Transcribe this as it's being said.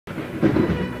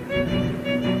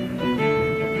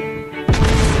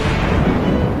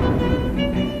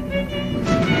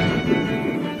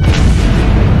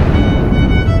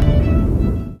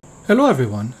Hello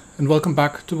everyone, and welcome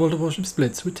back to World of Warships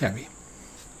Blitz with Terry.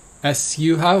 As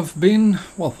you have been,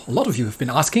 well, a lot of you have been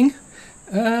asking,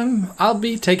 I'll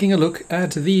be taking a look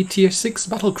at the Tier 6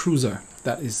 battlecruiser.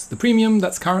 That is the premium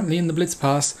that's currently in the Blitz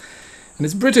Pass, and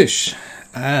it's British,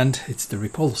 and it's the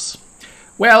Repulse.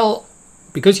 Well,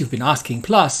 because you've been asking,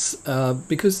 plus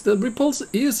because the Repulse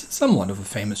is somewhat of a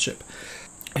famous ship.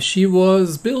 She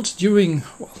was built during,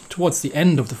 well, towards the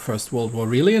end of the First World War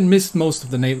really, and missed most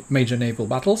of the major naval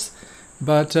battles,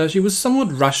 but she was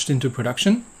somewhat rushed into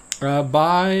production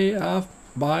by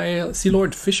Sea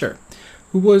Lord Fisher,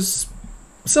 who was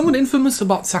somewhat infamous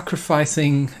about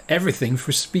sacrificing everything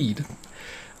for speed.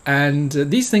 And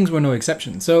these things were no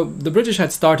exception. So the British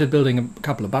had started building a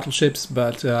couple of battleships,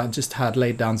 but just had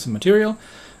laid down some material,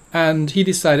 and he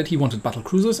decided he wanted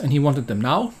battlecruisers, and he wanted them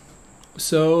now.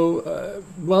 So,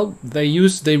 well, they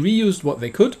reused what they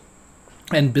could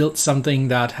and built something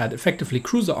that had effectively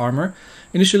cruiser armor.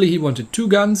 Initially he wanted 2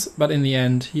 guns, but in the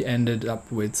end he ended up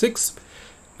with 6.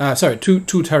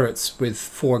 Two turrets with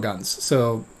 4 guns.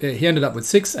 So he ended up with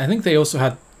 6. I think they also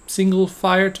had single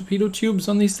fire torpedo tubes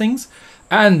on these things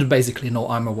and basically no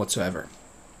armor whatsoever.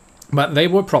 But they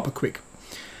were proper quick.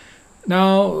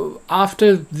 Now,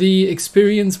 after the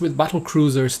experience with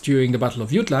battlecruisers during the Battle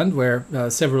of Jutland, where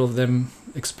several of them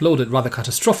exploded rather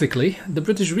catastrophically, the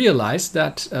British realized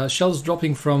that shells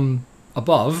dropping from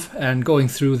above and going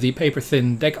through the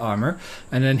paper-thin deck armor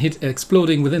and then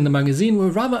exploding within the magazine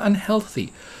were rather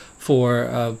unhealthy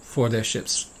for their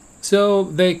ships. So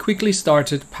they quickly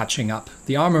started patching up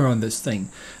the armor on this thing.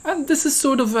 And this is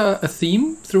sort of a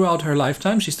theme throughout her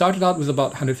lifetime. She started out with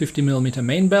about 150mm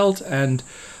main belt and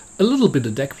a little bit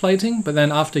of deck plating, but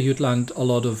then after Jutland a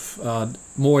lot of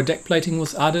more deck plating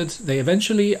was added. They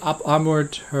eventually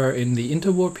up-armored her in the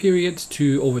interwar period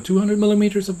to over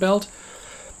 200mm of belt,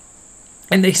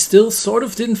 and they still sort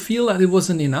of didn't feel that it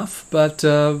wasn't enough, but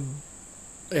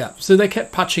yeah, so they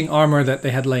kept patching armor that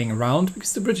they had laying around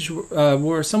because the British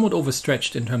were somewhat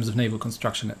overstretched in terms of naval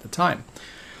construction at the time.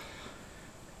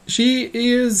 She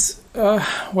is,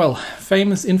 well,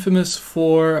 infamous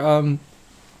for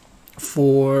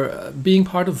being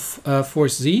part of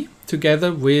Force Z,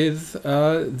 together with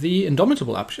the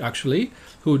Indomitable, actually,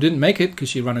 who didn't make it because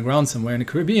she ran aground somewhere in the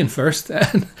Caribbean first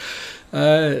and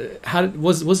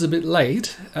was a bit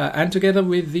late, and together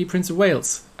with the Prince of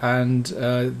Wales. And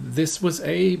this was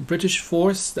a British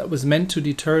force that was meant to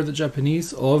deter the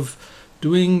Japanese of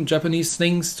doing Japanese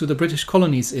things to the British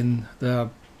colonies in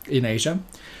Asia.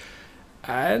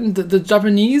 And the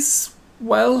Japanese,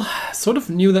 well, sort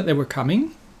of knew that they were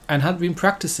coming and had been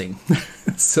practicing.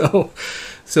 so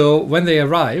when they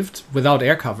arrived without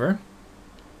air cover,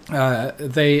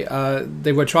 they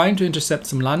were trying to intercept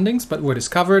some landings, but were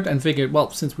discovered and figured, well,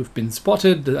 since we've been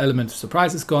spotted, the element of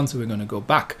surprise is gone, so we're going to go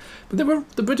back. But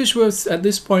the British were at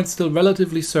this point still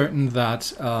relatively certain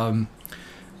that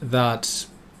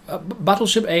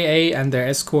Battleship AA and their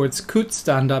escorts could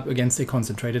stand up against a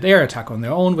concentrated air attack on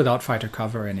their own without fighter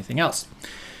cover or anything else.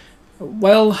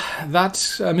 Well,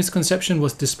 that misconception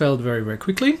was dispelled very, very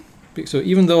quickly. So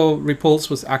even though Repulse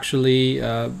was actually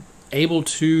able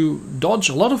to dodge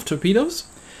a lot of torpedoes,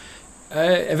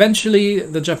 eventually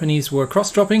the Japanese were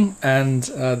cross-dropping, and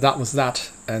that was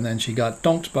that. And then she got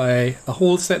donked by a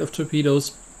whole set of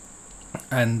torpedoes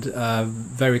and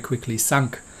very quickly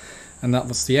sunk. And that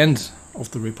was the end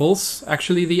of the Repulse.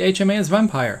 Actually, the HMAS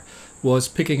Vampire was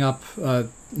picking up,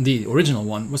 the original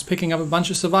one, was picking up a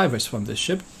bunch of survivors from this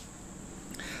ship.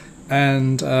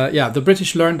 And yeah, the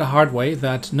British learned the hard way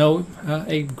that no,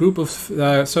 a group of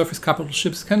surface capital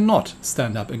ships cannot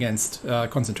stand up against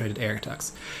concentrated air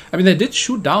attacks. I mean, they did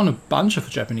shoot down a bunch of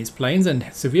Japanese planes and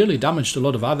severely damaged a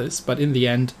lot of others, but in the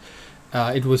end,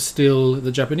 it was still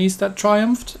the Japanese that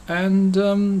triumphed, and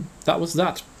that was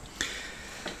that.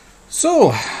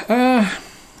 So,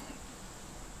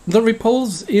 the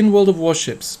Repulse in World of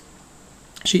Warships.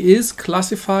 She is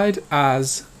classified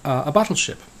as a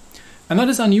battleship. And that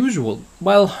is unusual.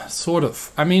 Well, sort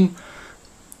of. I mean,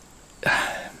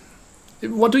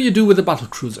 what do you do with a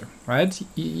battlecruiser, right?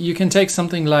 You can take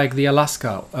something like the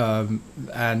Alaska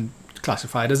and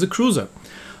classify it as a cruiser.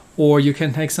 Or you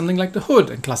can take something like the Hood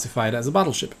and classify it as a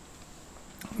battleship.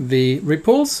 The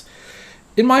Repulse,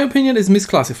 in my opinion, is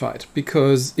misclassified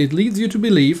because it leads you to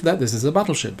believe that this is a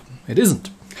battleship. It isn't.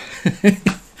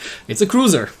 It's a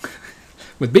cruiser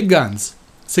with big guns,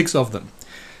 6 of them.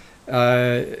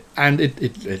 And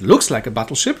it looks like a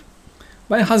battleship,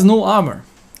 but it has no armor.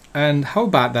 And how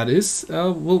bad that is,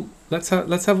 well, let's have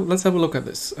a look at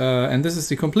this. And this is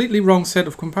the completely wrong set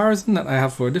of comparison that I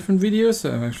have for a different video,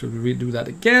 so I'm actually redo that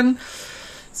again.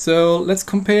 So let's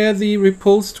compare the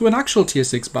Repulse to an actual tier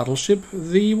 6 battleship,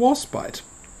 the Warspite.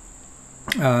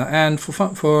 And for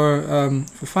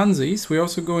funsies, we're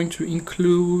also going to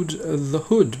include the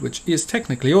Hood, which is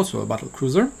technically also a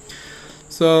battlecruiser.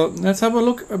 So let's have a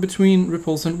look between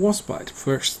Repulse and Warspite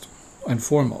first and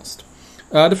foremost.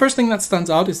 The first thing that stands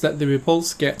out is that the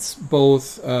Repulse gets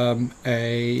both a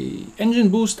engine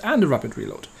boost and a rapid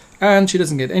reload. And she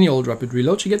doesn't get any old rapid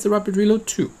reload, she gets a rapid reload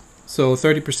too. So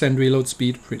 30% reload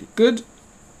speed, pretty good.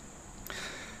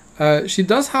 She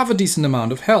does have a decent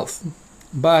amount of health,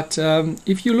 but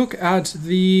if you look at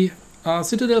the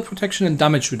Citadel protection and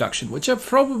damage reduction, which are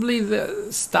probably the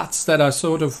stats that are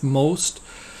sort of most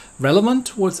relevant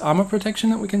towards armor protection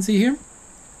that we can see here,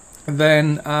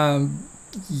 then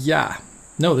yeah,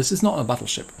 no, this is not a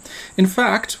battleship. In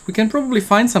fact, we can probably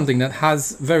find something that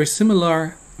has very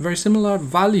similar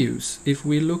values if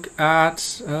we look at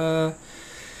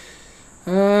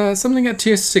something at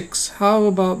tier 6. How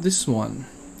about this one?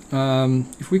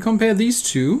 If we compare these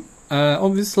two,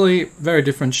 obviously very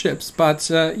different ships, but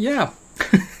yeah.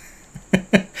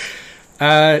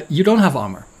 You don't have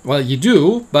armor. Well, you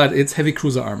do, but it's heavy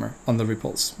cruiser armor on the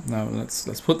Repulse. Now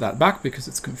let's put that back because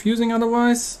it's confusing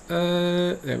otherwise.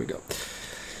 There we go.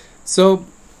 So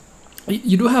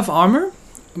you do have armor,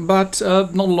 but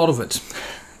not a lot of it.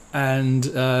 And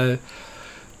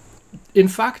in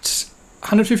fact,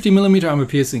 150mm armor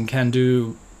piercing can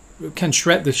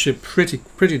shred the ship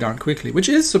pretty darn quickly, which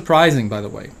is surprising, by the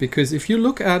way, because if you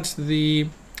look at the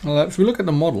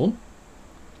model,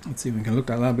 let's see if we can look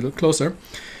at that a bit closer.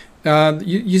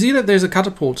 You see that there's a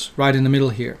catapult right in the middle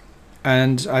here,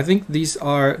 and I think there's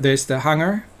the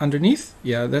hangar underneath.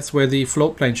 Yeah, that's where the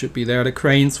float plane should be. There are the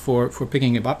cranes for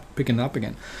picking it up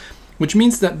again, which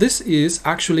means that this is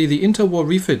actually the interwar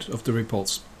refit of the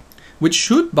Repulse, which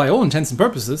should, by all intents and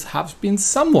purposes, have been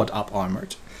somewhat up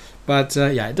armored. But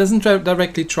yeah, it doesn't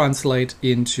directly translate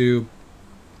into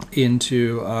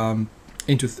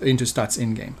stats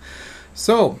in game.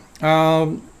 So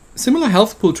similar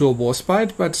health pool to a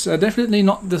Warspite, but definitely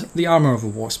not the armor of a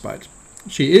Warspite.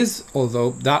 She is,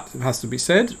 although that has to be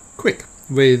said, quick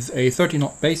with a 30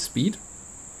 knot base speed,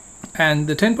 and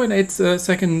the 10.8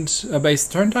 second base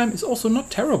turn time is also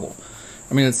not terrible.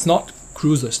 I mean, it's not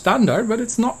cruiser standard, but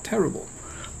it's not terrible.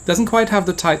 Doesn't quite have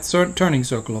the tight turning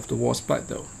circle of the Warspite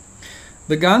though.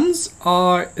 The guns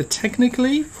are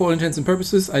technically, for all intents and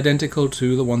purposes, identical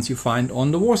to the ones you find on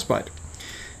the Warspite.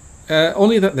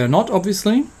 Only that they're not,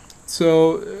 obviously.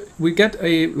 So we get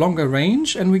a longer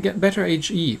range and we get better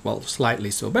HE, well,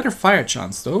 slightly so. Better fire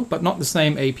chance though, but not the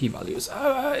same AP values.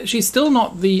 She's still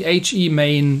not the HE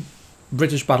main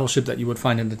British battleship that you would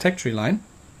find in the tech tree line.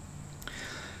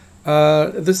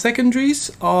 The secondaries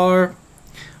are,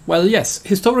 well, yes,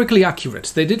 historically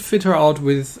accurate. They did fit her out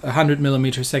with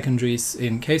 100mm secondaries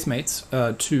in casemates,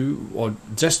 or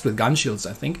just with gun shields,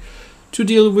 I think, to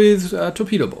deal with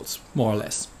torpedo boats, more or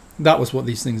less. That was what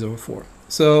these things were for.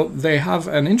 So they have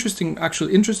an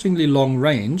interestingly long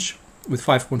range with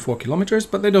 5.4 kilometers,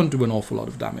 but they don't do an awful lot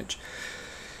of damage.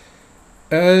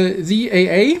 The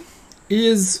AA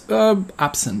is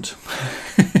absent.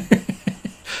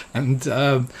 And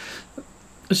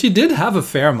she did have a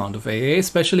fair amount of AA,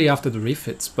 especially after the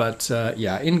refits, but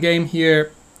yeah, in-game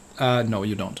here, no,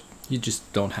 you don't. You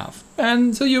just don't have.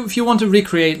 And so if you want to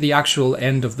recreate the actual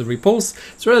end of the Repulse,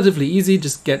 it's relatively easy.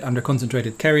 Just get under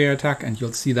concentrated carrier attack and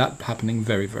you'll see that happening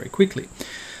very, very quickly.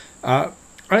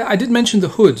 I did mention the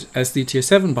Hood as the tier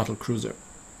 7 battlecruiser.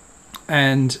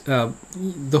 And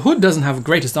the Hood doesn't have the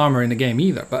greatest armor in the game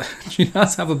either, but she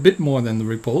does have a bit more than the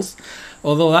Repulse.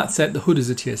 Although that said, the Hood is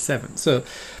a tier 7. So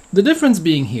the difference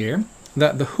being here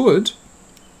that the Hood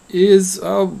is,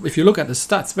 if you look at the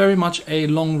stats, very much a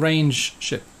long-range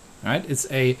ship. Right,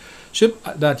 it's a ship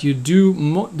that you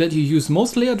use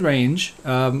mostly at range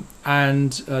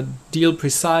and deal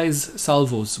precise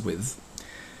salvos with.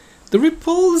 The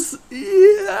Repulse,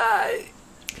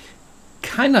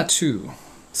 kinda too.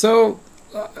 So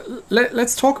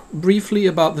let's talk briefly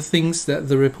about the things that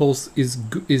the Repulse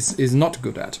is not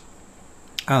good at.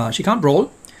 She can't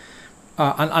brawl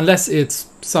unless it's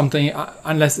something,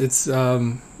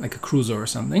 like a cruiser or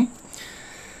something.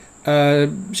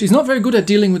 She's not very good at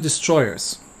dealing with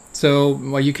destroyers. So,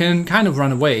 well, you can kind of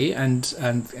run away and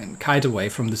kite away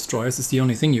from destroyers. It's the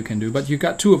only thing you can do. But you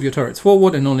got 2 of your turrets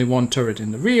forward and only 1 turret in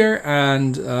the rear.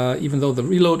 And even though the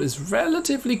reload is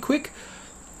relatively quick,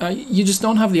 you just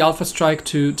don't have the alpha strike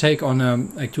to take on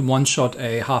to one-shot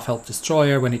a half-health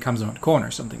destroyer when he comes around the corner,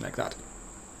 something like that.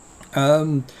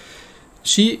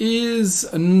 She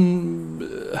is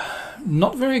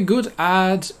not very good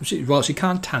at. She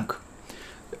can't tank.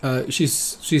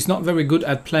 She's not very good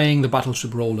at playing the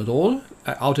battleship role at all,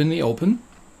 out in the open.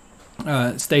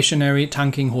 Stationary,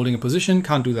 tanking, holding a position,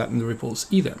 can't do that in the Repulse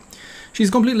either.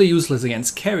 She's completely useless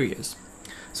against carriers.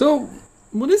 So,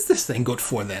 what is this thing good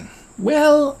for then?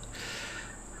 Well,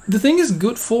 the thing is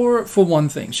good for one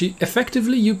thing.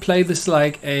 Effectively, you play this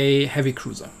like a heavy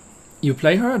cruiser. You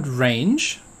play her at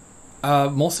range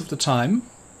most of the time,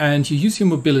 and you use your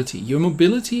mobility. Your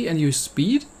mobility and your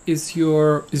speed is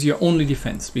your only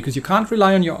defense, because you can't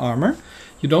rely on your armor.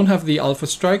 You don't have the alpha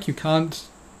strike. You can't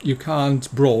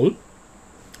brawl.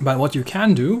 But what you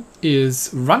can do is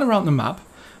run around the map,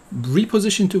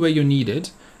 reposition to where you're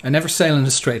needed, and never sail in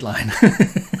a straight line.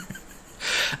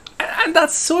 And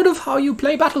that's sort of how you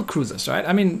play battlecruisers, right?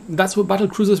 I mean, that's what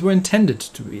battlecruisers were intended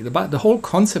to be. The whole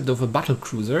concept of a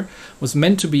battlecruiser was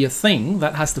meant to be a thing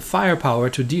that has the firepower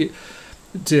to deal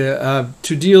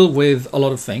with a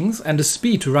lot of things, and the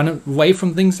speed to run away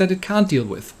from things that it can't deal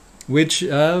with, which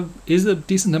is a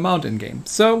decent amount in game.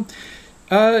 So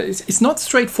it's not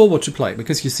straightforward to play,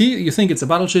 because you think it's a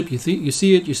battleship, you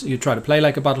see it, you try to play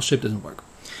like a battleship, doesn't work.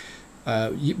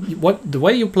 The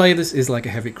way you play this is like a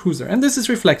heavy cruiser, and this is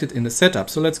reflected in the setup,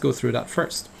 so let's go through that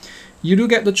first. You do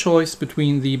get the choice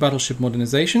between the battleship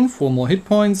modernization, 4 more hit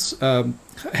points,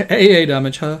 AA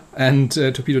damage her, and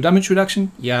torpedo damage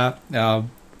reduction. Yeah,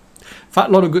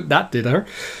 fat lot of good that did her.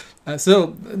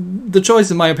 So the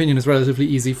choice, in my opinion, is relatively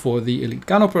easy for the elite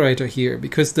gun operator here,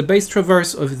 because the base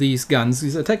traverse of these guns,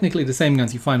 these are technically the same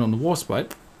guns you find on the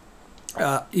Warspite,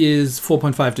 is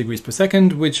 4.5 degrees per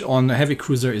second, which on a heavy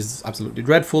cruiser is absolutely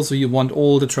dreadful, so you want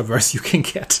all the traverse you can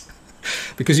get,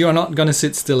 because you are not going to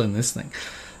sit still in this thing.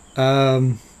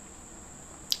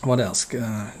 What else?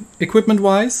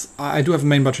 Equipment-wise, I do have a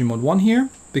main battery mode 1 here,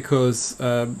 because,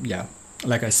 yeah,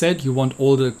 like I said, you want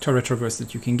all the turret traverse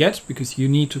that you can get, because you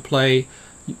need to play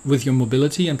with your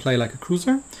mobility and play like a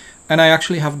cruiser. And I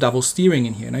actually have double steering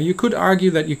in here. Now, you could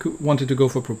argue that you wanted to go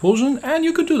for propulsion, and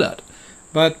you could do that.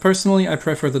 But personally, I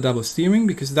prefer the double steering,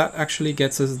 because that actually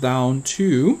gets us down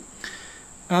to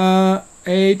a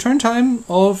turn time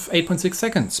of 8.6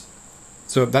 seconds.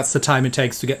 So that's the time it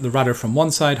takes to get the rudder from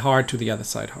one side hard to the other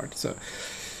side hard. So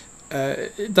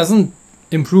it doesn't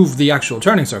improve the actual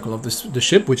turning circle of the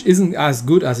ship, which isn't as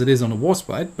good as it is on a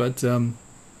Warspite, but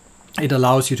it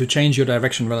allows you to change your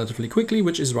direction relatively quickly,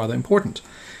 which is rather important.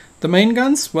 The main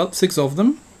guns, well, 6 of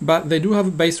them, but they do have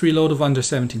a base reload of under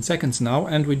 17 seconds now,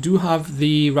 and we do have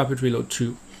the rapid reload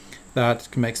 2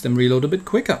 that makes them reload a bit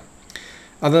quicker.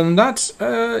 Other than that,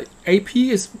 AP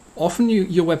is often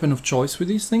your weapon of choice with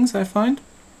these things, I find.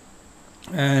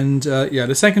 And yeah,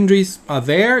 the secondaries are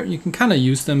there. You can kind of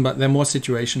use them, but they're more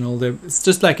situational. It's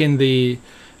just like in the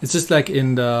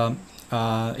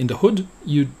hood.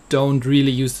 You don't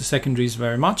really use the secondaries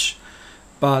very much,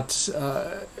 but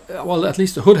well, at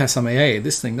least the hood has some AA.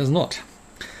 This thing does not.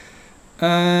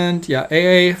 And yeah,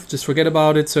 AA, just forget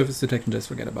about it. Surface detection, just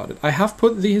forget about it. I have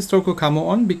put the historical camo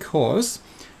on because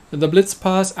the Blitz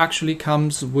Pass actually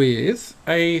comes with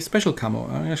a special camo.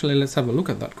 Actually, let's have a look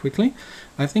at that quickly.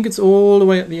 I think it's all the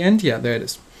way at the end. Yeah, there it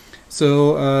is.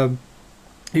 So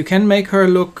you can make her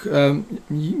look. You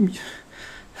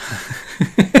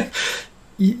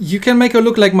can make her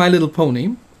look like My Little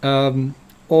Pony.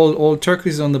 All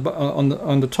turquoise on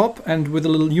the top, and with a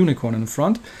little unicorn in the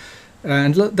front.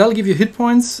 And that'll give you hit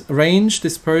points, range,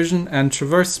 dispersion, and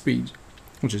traverse speed,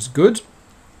 which is good.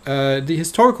 The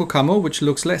historical camo, which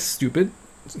looks less stupid.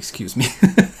 Excuse me.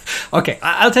 Okay,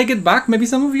 I'll take it back. Maybe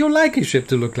some of you like a ship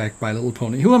to look like My Little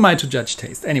Pony. Who am I to judge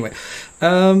taste? Anyway,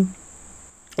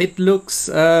 it looks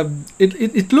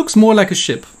more like a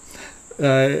ship.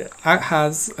 It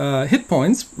has hit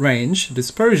points, range,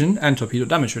 dispersion, and torpedo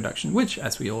damage reduction, which,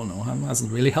 as we all know,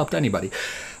 hasn't really helped anybody.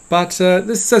 But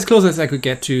this is as close as I could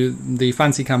get to the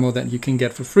fancy camo that you can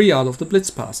get for free out of the Blitz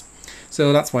Pass.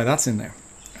 So that's why that's in there.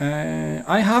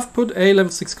 I have put a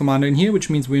level 6 commander in here, which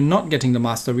means we're not getting the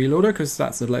master reloader, because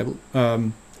that's a level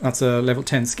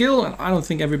 10 skill, and I don't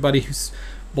think everybody who's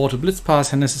bought a Blitz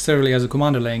Pass necessarily has a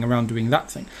commander laying around doing that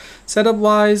thing. Setup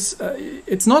wise,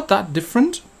 it's not that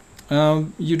different.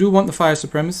 You do want the fire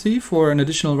supremacy for an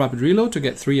additional rapid reload to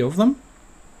get 3 of them.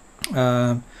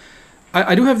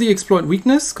 I do have the exploit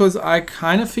weakness, because I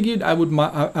kind of figured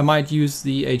I might use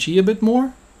the HE a bit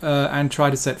more and try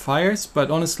to set fires,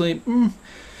 but honestly,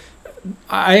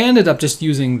 I ended up just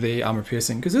using the armor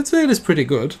piercing, because it is pretty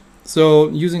good. So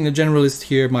using the generalist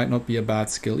here might not be a bad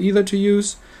skill either to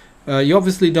use. You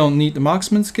obviously don't need the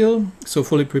marksman skill, so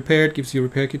fully prepared gives you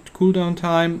repair kit cooldown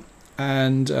time,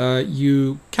 and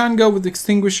you can go with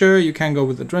extinguisher, you can go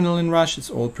with adrenaline rush. It's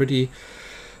all pretty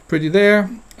there.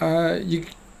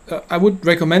 I would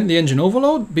recommend the engine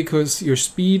overload because your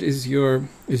speed is your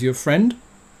friend.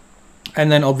 And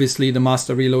then obviously the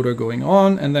master reloader going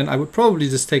on, and then I would probably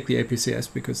just take the APCS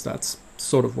because that's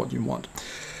sort of what you want.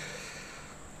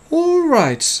 All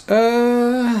right.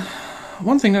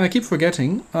 One thing that I keep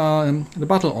forgetting, the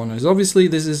battle honors. Obviously,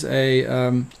 this is a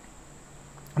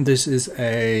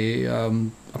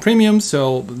premium,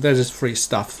 so there's just free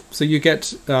stuff. So you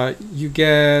get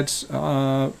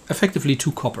effectively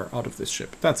 2 copper out of this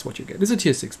ship. That's what you get. It's a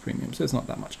tier 6 premium, so it's not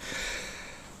that much.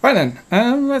 Right then,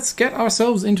 let's get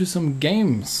ourselves into some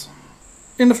games.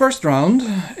 In the first round,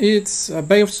 it's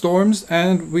Bay of Storms,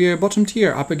 and we're bottom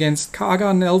tier up against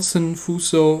Kaga, Nelson,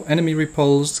 Fuso, Enemy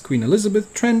Repulse, Queen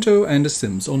Elizabeth, Trento, and the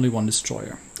Sims. Only 1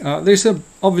 destroyer. There's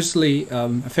obviously a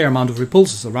fair amount of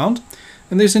repulses around,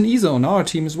 and there's an ESA on our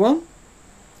team as well.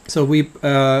 So we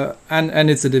and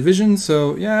it's a division.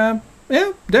 So yeah,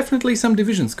 definitely some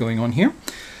divisions going on here.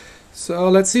 So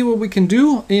let's see what we can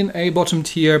do in a bottom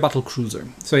tier battlecruiser.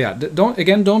 So yeah,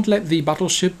 don't let the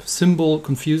battleship symbol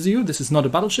confuse you. This is not a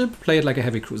battleship. Play it like a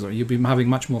heavy cruiser. You'll be having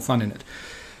much more fun in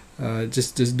it.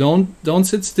 Just don't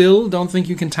sit still. Don't think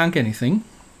you can tank anything,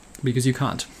 because you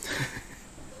can't.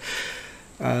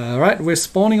 Right, we're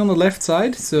spawning on the left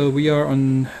side, so we are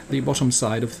on the bottom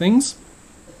side of things.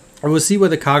 I will see where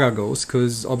the Kaga goes,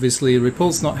 because obviously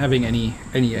Repulse not having any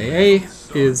AA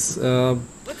is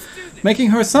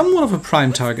making her somewhat of a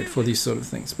prime target for these sort of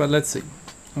things, but let's see.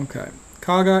 Okay,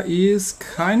 Kaga is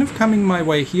kind of coming my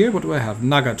way here. What do I have?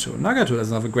 Nagato. Nagato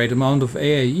doesn't have a great amount of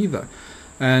AA either.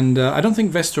 And I don't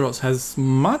think Westeros has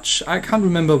much. I can't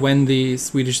remember when the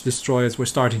Swedish destroyers were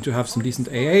starting to have some decent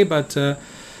AA, but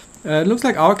it looks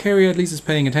like our carrier at least is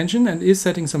paying attention and is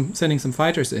sending some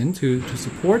fighters in to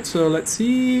support. So let's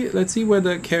see where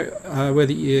the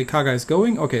Kaga is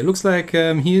going. Okay, it looks like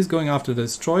he is going after the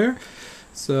destroyer.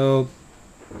 So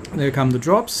there come the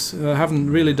drops. Haven't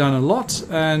really done a lot,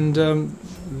 and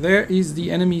there is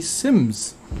the enemy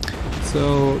Sims.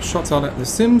 So shots out at the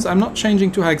Sims. I'm not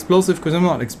changing to high explosive because I'm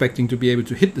not expecting to be able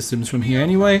to hit the Sims from here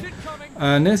anyway.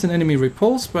 And there's an enemy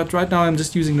Repulse, but right now I'm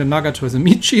just using the Nagato as a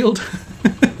meat shield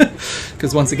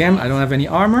because once again I don't have any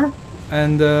armor.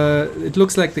 And it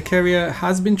looks like the carrier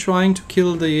has been trying to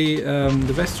kill the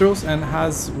Westeros and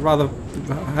has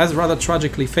rather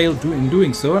tragically failed in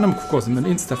doing so. And of course I'm an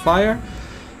insta-fire,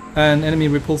 and enemy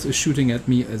Repulse is shooting at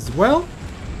me as well.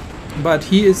 But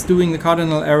he is doing the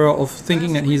cardinal error of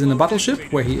thinking that he's in a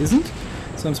battleship, where he isn't.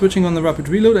 So I'm switching on the rapid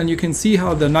reload, and you can see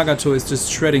how the Nagato is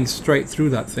just shredding straight through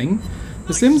that thing.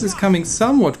 The Sims is coming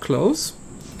somewhat close.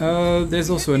 There's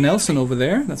also a Nelson over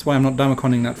there. That's why I'm not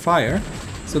Damaconing that fire.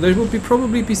 So there will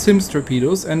probably be Sims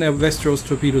torpedoes, and there are Westeros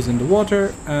torpedoes in the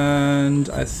water, and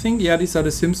I think, yeah, these are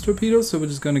the Sims torpedoes, so we're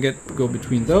just going to go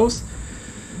between those.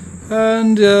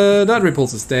 And that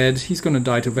Repulse is dead. He's going to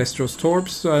die to Westeros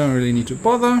torps, so I don't really need to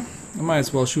bother. I might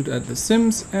as well shoot at the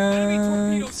Sims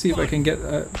and see if I can get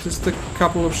just a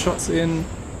couple of shots in.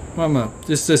 Well, no,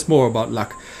 this is more about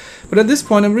luck. But at this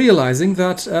point I'm realizing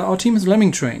that our team is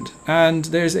lemming trained, and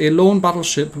there's a lone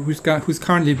battleship who's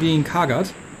currently being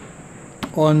Kaga'd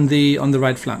on the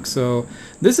right flank. So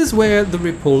this is where the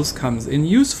Repulse comes in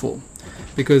useful,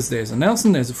 because there's a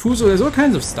Nelson, there's a Fuso, there's all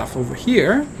kinds of stuff over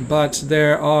here, but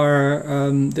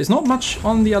there's not much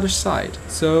on the other side.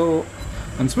 So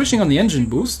I'm switching on the engine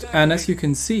boost, and as you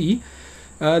can see,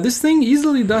 this thing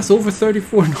easily does over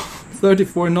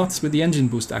 34 knots with the engine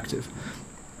boost active.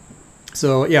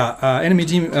 So yeah, enemy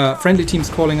team, friendly teams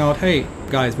calling out, hey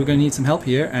guys, we're gonna need some help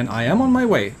here, and I am on my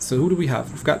way. So who do we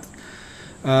have? We've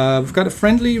got a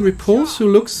friendly Repulse who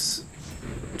looks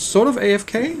sort of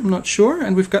AFK, I'm not sure,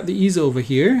 and we've got the ESA over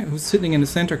here who's sitting in the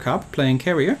center cup playing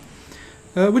carrier,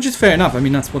 which is fair enough. I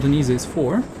mean, that's what an ESA is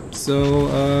for.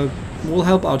 So we'll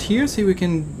help out here, see if we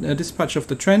can dispatch off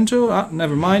the Trento.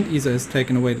 Never mind, ESA has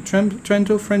taken away the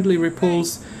Trento. Friendly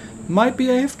Repulse might be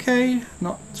AFK,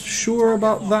 not sure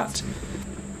about that.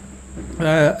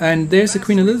 And there's the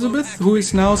Queen Elizabeth, who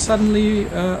is now suddenly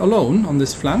alone on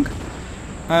this flank,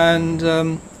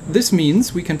 and this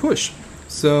means we can push.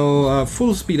 So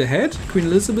full speed ahead. Queen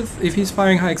Elizabeth, if he's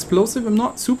firing high explosive, I'm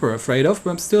not super afraid of,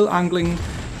 but I'm still angling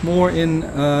more in,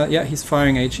 yeah, he's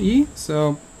firing HE,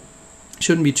 so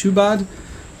shouldn't be too bad.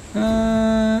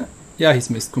 Yeah, he's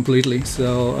missed completely,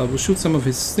 so we'll shoot some of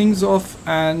his things off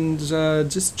and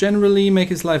just generally make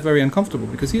his life very uncomfortable,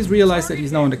 because he's realized that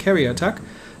he's now under carrier attack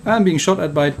and being shot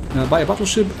at by a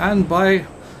battleship and by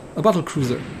a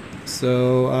battlecruiser.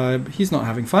 So he's not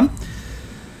having fun.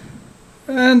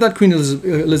 And that Queen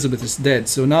Elizabeth is dead.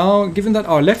 So now, given that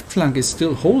our left flank is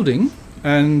still holding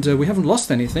and we haven't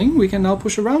lost anything, we can now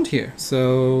push around here.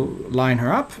 So line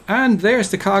her up, and there's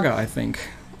the Kaga, I think.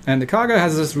 And the Kaga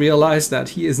has just realized that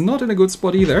he is not in a good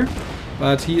spot either,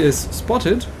 but he is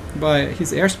spotted by,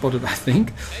 he's air spotted, I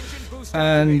think.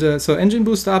 And so engine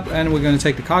boost up, and we're going to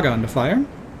take the Kaga under fire.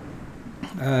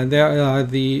 There are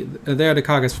the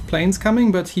Kaga's planes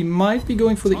coming, but he might be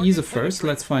going for the Isa first.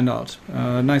 Let's find out.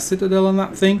 Nice citadel on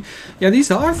that thing. Yeah, these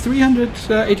are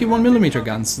 381mm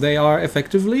guns. They are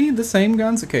effectively the same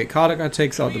guns. Okay, Kaga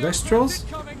takes out the Vestros,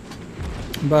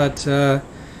 but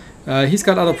he's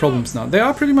got other problems now. They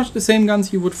are pretty much the same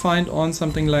guns you would find on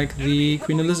something like the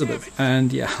Queen Elizabeth,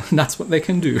 and yeah, that's what they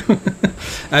can do.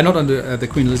 Not on the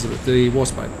Queen Elizabeth, the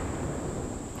Warspite.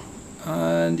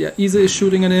 And yeah, Isa is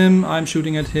shooting at him, I'm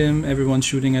shooting at him, everyone's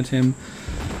shooting at him.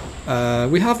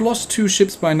 We have lost 2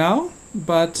 ships by now,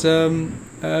 but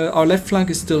our left flank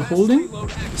is still holding.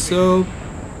 So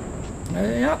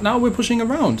yeah, now we're pushing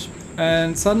around,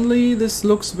 and suddenly this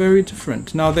looks very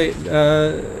different. Now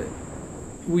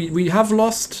we have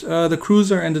lost the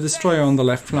cruiser and the destroyer on the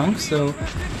left flank, so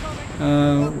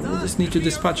we'll just need to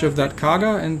dispatch of that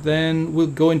Kaga, and then we'll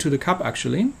go into the Cup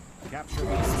actually.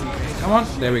 Come on,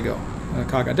 there we go.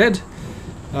 Kaga dead.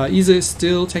 Isa is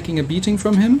still taking a beating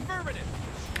from him,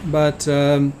 but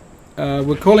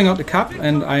we're calling out the Cup,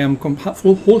 and I am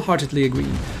wholeheartedly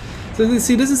agreeing. So you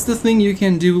see, this is the thing you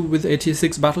can do with a tier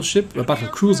 6 battleship, a battle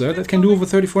cruiser that can do over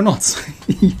 34 knots.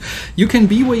 You can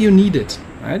be where you need it,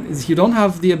 right? You don't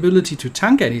have the ability to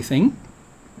tank anything,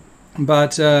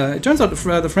 but it turns out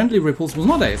the friendly Repulse was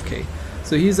not AFK,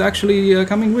 so he's actually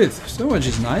coming with, so which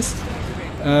is nice.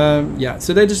 Yeah,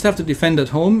 so they just have to defend at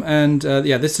home, and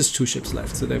yeah, this is 2 ships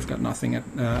left, so they've got nothing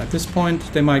at this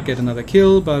point. They might get another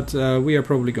kill, but we are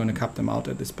probably going to cap them out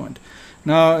at this point.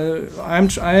 Now,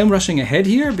 I am rushing ahead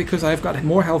here because I've got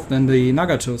more health than the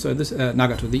Nagato, so this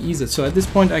the Isa. So at this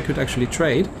point, I could actually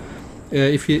trade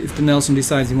if the Nelson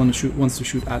decides he wants to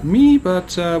shoot at me,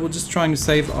 but we're just trying to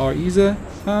save our Isa.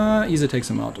 Isa takes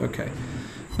him out. Okay,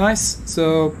 nice.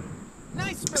 So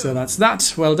that's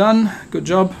that. Well done. Good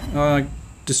job.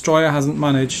 Destroyer hasn't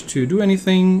managed to do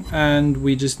anything, and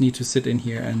we just need to sit in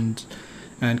here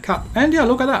and cap. And yeah,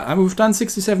 look at that. I mean, we've done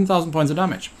 67,000 points of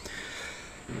damage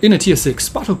in a tier 6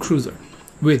 battle cruiser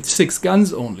with 6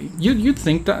 guns only. You'd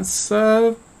think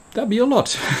that'd be a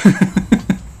lot.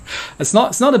 It's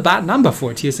not a bad number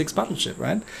for a tier 6 battleship,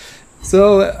 right?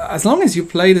 So as long as you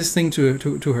play this thing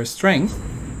to her strength,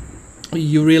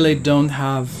 you really don't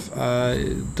have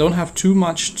too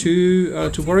much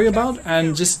to worry about,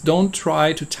 and just don't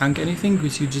try to tank anything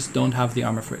because you just don't have the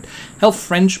armor for it. Hell,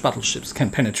 French battleships can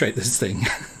penetrate this thing.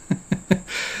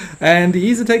 And the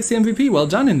Isa takes the MVP. Well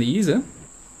done in the Isa.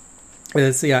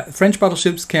 So yeah, French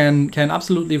battleships can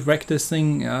absolutely wreck this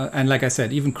thing, and like I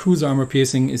said, even cruiser armor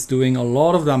piercing is doing a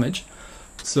lot of damage.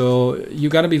 So you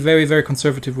got to be very, very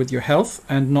conservative with your health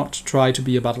and not try to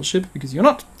be a battleship, because you're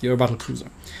not. You're a battle cruiser.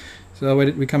 So where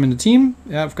did we come in the team?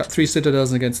 Yeah, I've got 3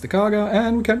 citadels against the Kaga,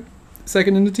 and we came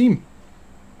second in the team.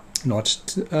 Not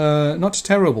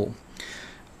terrible.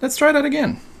 Let's try that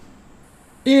again.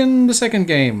 In the second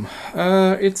game,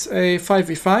 it's a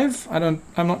 5v5.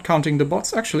 I'm not counting the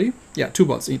bots actually. Yeah, 2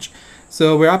 bots each.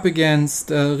 So we're up against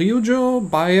Ryujo,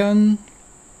 Bayern,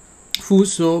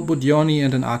 Fuso, Budioni,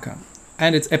 and an Aka,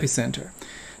 and it's epicenter.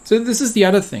 So this is the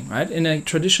other thing, right? In a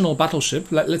traditional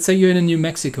battleship, let's say you're in New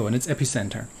Mexico and it's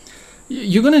epicenter.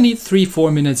 You're going to need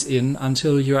 3-4 minutes in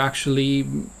until you're actually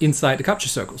inside the capture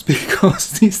circles,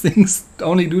 because these things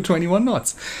only do 21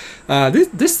 knots.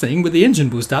 This thing with the engine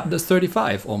boost up does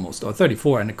 35 almost, or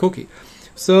 34 and a cookie.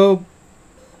 So,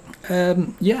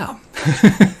 yeah.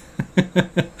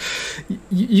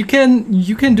 you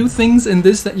can do things in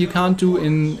this that you can't do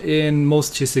in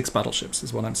most tier 6 battleships,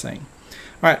 is what I'm saying.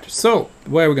 Alright, so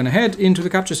where we're going to head into the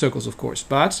capture circles, of course,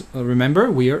 but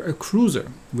remember, we are a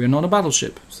cruiser. We're not a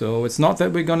battleship, so it's not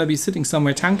that we're going to be sitting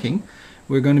somewhere tanking.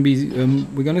 We're going to be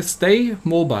we're going to stay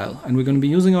mobile, and we're going to be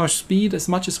using our speed as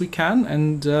much as we can,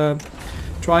 and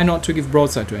try not to give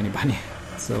broadside to anybody.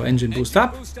 So engine boost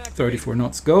up, 34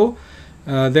 knots go.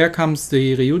 There comes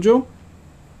the Ryujo.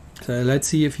 So let's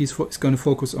see if he's going to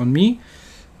focus on me,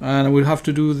 and we'll have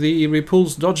to do the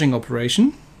repulse dodging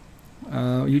operation.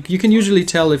 You can usually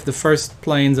tell if the first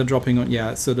planes are dropping on.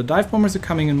 Yeah, so the dive bombers are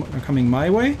coming my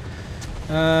way,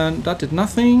 and that did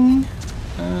nothing.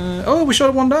 Oh, we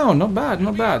shot one down. Not bad,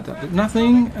 not bad. That did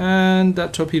nothing, and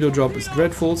that torpedo drop is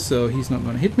dreadful, so he's not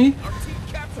going to hit me.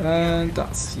 And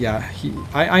that's, yeah.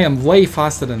 I am way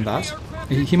faster than that.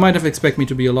 He might have expected me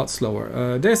to be a lot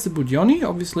slower. There's the Budioni,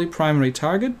 obviously primary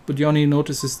target. Budioni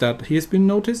notices that he has been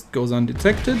noticed, goes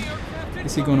undetected.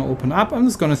 Is he going to open up? I'm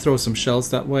just going to throw some shells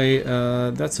that way.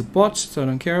 That's a bot, so I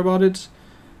don't care about it.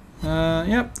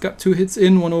 Yep, got 2 hits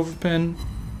in, 1 overpen.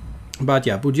 But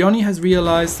yeah, Budyoni has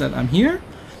realized that I'm here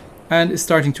and is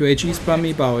starting to HE spam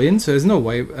me, bow in, so there's no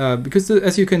way, because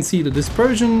as you can see, the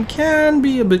dispersion can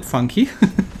be a bit funky.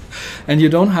 And you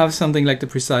don't have something like the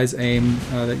precise aim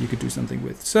that you could do something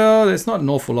with. So there's not an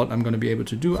awful lot I'm going to be able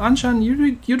to do. Anshan,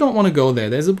 you don't want to go there.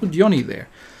 There's a Budyoni there.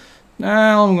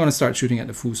 Now I'm going to start shooting at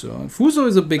the Fuso. Fuso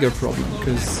is a bigger problem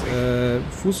because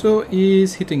Fuso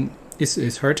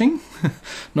is hurting.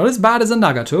 Not as bad as a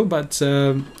Nagato, but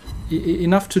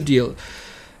enough to deal.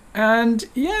 And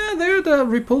yeah, there the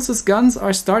Repulse's guns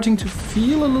are starting to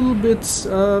feel a little bit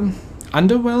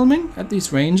underwhelming at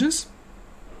these ranges.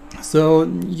 So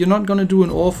you're not going to do an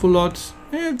awful lot.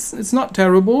 It's not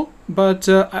terrible, but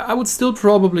I would still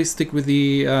probably stick with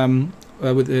the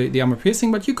armor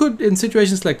piercing. But you could, in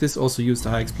situations like this, also use the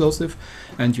high explosive,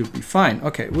 and you'd be fine.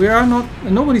 Okay,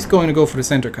 nobody's going to go for the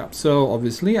center cap, so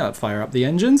obviously I'll fire up the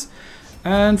engines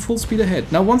and full speed ahead.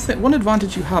 Now, one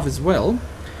advantage you have as well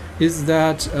is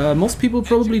that most people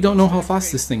probably don't know how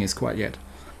fast this thing is quite yet,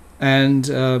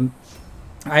 and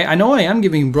I know I am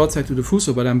giving broadside to the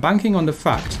Fuso, but I'm banking on the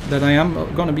fact that I am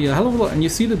going to be a hell of a lot. And you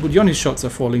see the Budyoni's shots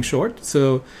are falling short,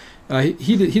 so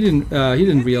he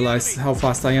didn't realize how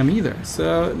fast I am either.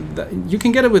 So you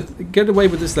can get away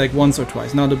with this like once or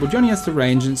twice. Now the Budyoni has the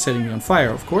range and setting me on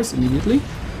fire, of course, immediately.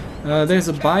 There's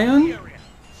a Bayan,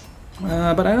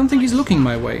 but I don't think he's looking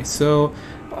my way. So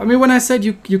I mean, when I said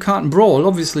you can't brawl,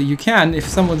 obviously you can if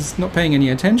someone's not paying any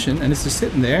attention and is just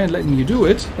sitting there and letting you do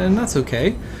it, then that's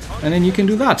okay. And then you can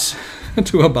do that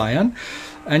to a Bayan,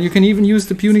 and you can even use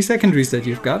the puny secondaries that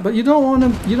you've got. But you don't want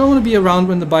to be around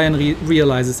when the Bayan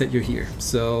realizes that you're here.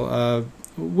 So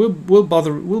we'll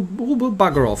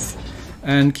bugger off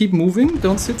and keep moving.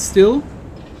 Don't sit still.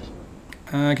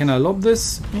 Can I lob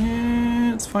this? Yeah,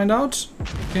 let's find out.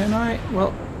 Can I?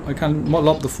 Well, I can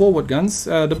lob the forward guns.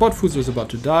 The bot Fuso is about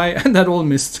to die, and that all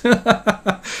missed.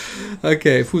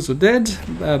 Okay, Fuso dead.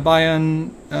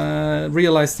 Bayan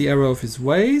realized the error of his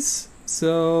ways,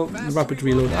 so rapid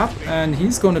reload up, and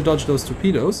he's going to dodge those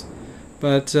torpedoes.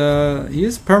 But he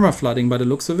is perma-flooding by the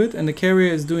looks of it, and the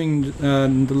carrier is doing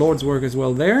the Lord's work as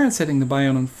well there, setting the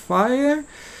Bayan on fire.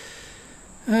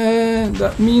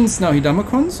 That means now he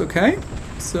Damacons, okay.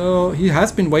 So he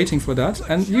has been waiting for that,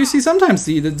 and you see sometimes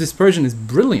the dispersion is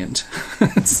brilliant.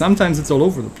 Sometimes it's all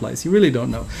over the place, you really don't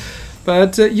know.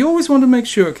 But you always want to make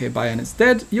sure, okay, Bayan is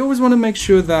dead, you always want to make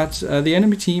sure that the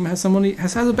enemy team has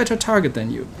a better target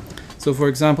than you. So for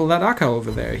example, that Akka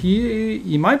over there,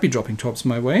 he might be dropping torps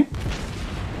my way.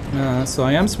 So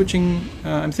I am switching,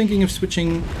 I'm thinking of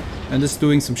switching and just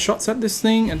doing some shots at this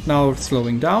thing, and now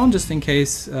slowing down just in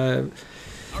case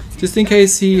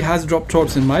he has dropped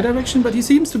torps in my direction. But he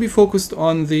seems to be focused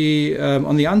on the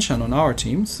Anshan on our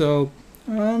team, so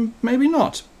maybe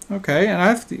not. Okay, and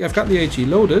I've got the HE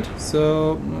loaded,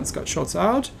 so it's got shots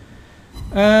out.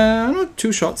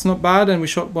 Two shots, not bad, and we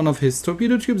shot one of his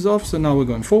torpedo tubes off. So now we're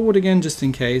going forward again, just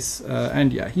in case.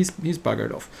 And yeah, he's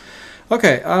buggered off.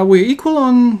 Okay, we're equal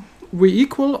on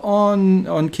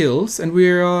kills, and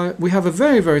we have a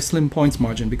very slim points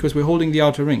margin because we're holding the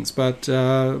outer rings. But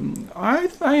I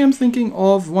am thinking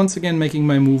of once again making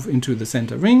my move into the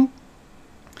center ring,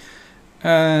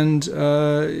 and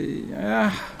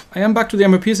I am back to the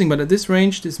armor piercing, but at this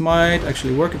range this might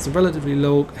actually work. It's a relatively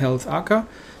low health Akka,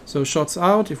 so shots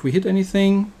out. If we hit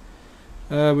anything,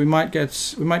 we might get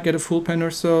a full pen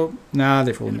or so. Nah,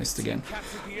 they've all missed again.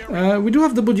 We do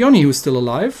have the Budyoni who's still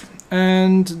alive,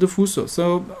 and the Fuso.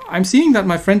 So I'm seeing that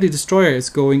my friendly destroyer is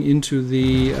going into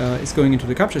the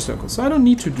capture circle. So I don't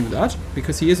need to do that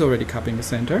because he is already capping the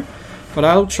center. But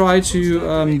I'll try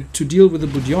to deal with the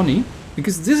Budyoni,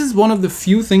 because this is one of the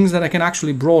few things that I can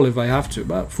actually brawl if I have to.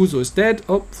 But Fuso is dead.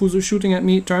 Oh, Fuso shooting at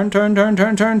me. Turn.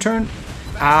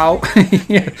 Ow!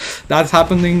 Yeah, that's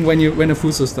happening when a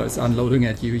Fuso starts unloading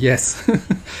at you. Yes.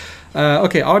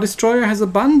 Okay, our destroyer has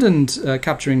abandoned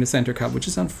capturing the center cap, which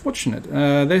is unfortunate.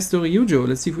 There's the Ryujo.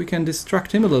 Let's see if we can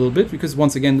distract him a little bit, because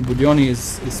once again the Budyoni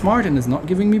is smart and is not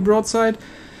giving me broadside.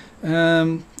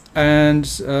 And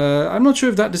I'm not sure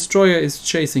if that destroyer is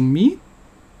chasing me,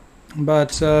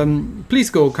 but please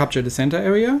go capture the center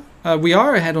area. We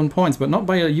are ahead on points, but not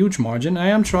by a huge margin. I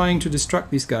am trying to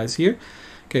distract these guys here.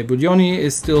 Okay, Budyoni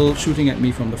is still shooting at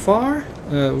me from the far.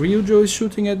 Ryujo is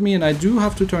shooting at me, and I do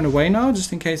have to turn away now,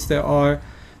 just in case there are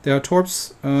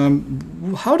torps.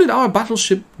 How did our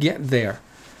battleship get there?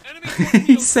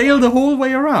 He sailed the whole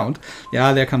way around.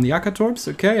 Yeah, there come the Akka torps.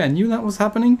 Okay, I knew that was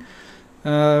happening.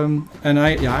 And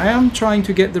I am trying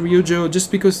to get the Ryujo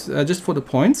just for the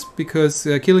points, because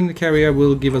killing the carrier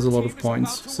will give us a lot of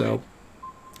points. So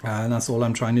that's all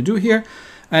I'm trying to do here.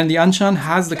 And the Anshan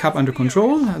has the cap under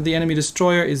control. The enemy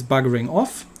destroyer is buggering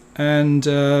off, And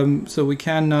so we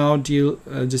can now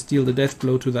just deal the death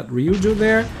blow to that Ryujo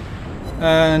there.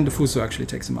 And the Fuso actually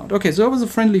takes him out. Okay, so that was a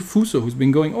friendly Fuso who's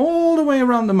been going all the way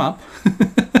around the map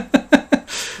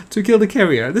to kill the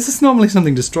carrier. This is normally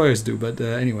something destroyers do, but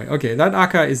anyway. Okay, that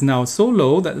Aka is now so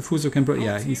low that the Fuso can...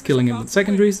 Yeah, he's killing him with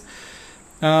secondaries.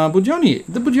 Bugioni.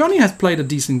 The Bugioni has played a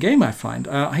decent game, I find.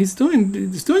 He's doing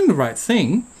the right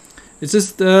thing. It's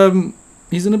just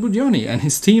he's in a Bugioni, and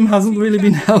his team hasn't really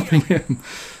been helping him.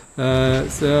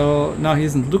 So now he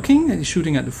isn't looking, he's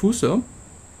shooting at the Fuso.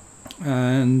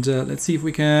 And let's see if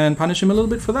we can punish him a little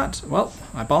bit for that. Well,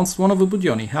 I bounced one of a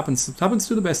Bugioni. Happens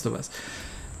to the best of us.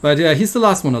 But yeah, he's the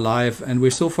last one alive, and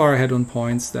we're so far ahead on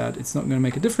points that it's not going to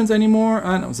make a difference anymore.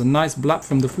 And it was a nice blap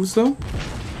from the Fuso.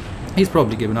 He's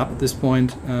probably given up at this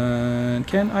point. And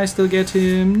can I still get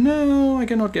him? No, I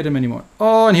cannot get him anymore.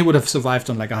 Oh, and he would have survived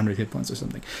on like 100 hit points or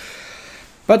something.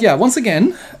 But yeah, once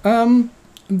again,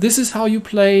 this is how you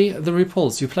play the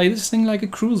Repulse. You play this thing like a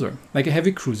cruiser, like a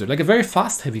heavy cruiser, like a very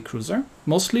fast heavy cruiser.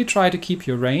 Mostly try to keep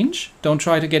your range. Don't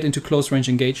try to get into close range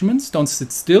engagements. Don't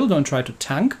sit still. Don't try to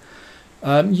tank.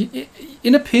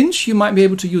 In a pinch, you might be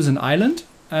able to use an island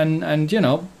and you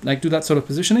know, like do that sort of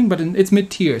positioning, but it's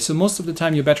mid-tier. So most of the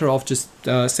time you're better off just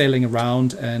sailing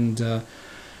around and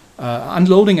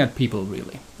unloading at people,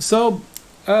 really. So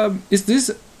is this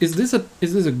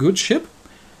a good ship?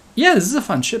 Yeah, this is a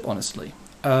fun ship, honestly.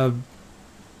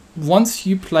 Once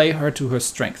you play her to her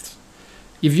strength.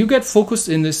 If you get focused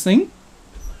in this thing,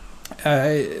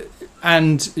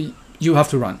 and you have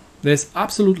to run. There's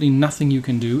absolutely nothing you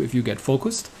can do if you get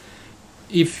focused.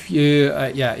 If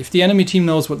the enemy team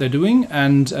knows what they're doing,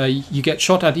 and you get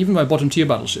shot at even by bottom tier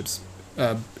battleships,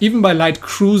 even by light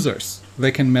cruisers,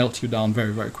 they can melt you down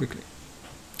very, very quickly.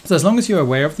 So as long as you're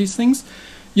aware of these things,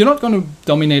 you're not going to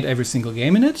dominate every single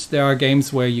game in it. There are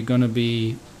games where you're going to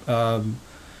be,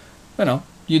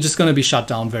 you're just going to be shut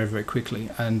down very, very quickly,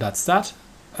 and that's that.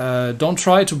 Don't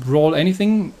try to brawl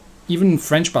anything, even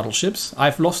French battleships.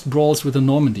 I've lost brawls with the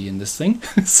Normandy in this thing,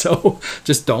 so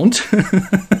just don't.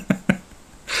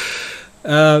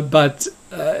 But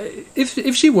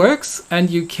if she works and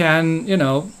you can,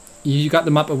 you got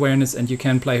the map awareness and you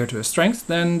can play her to her strength,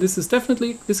 then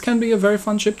this can be a very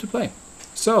fun ship to play.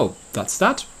 So that's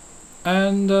that,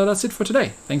 and that's it for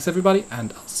today. Thanks everybody,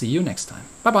 and I'll see you next time.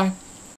 Bye bye.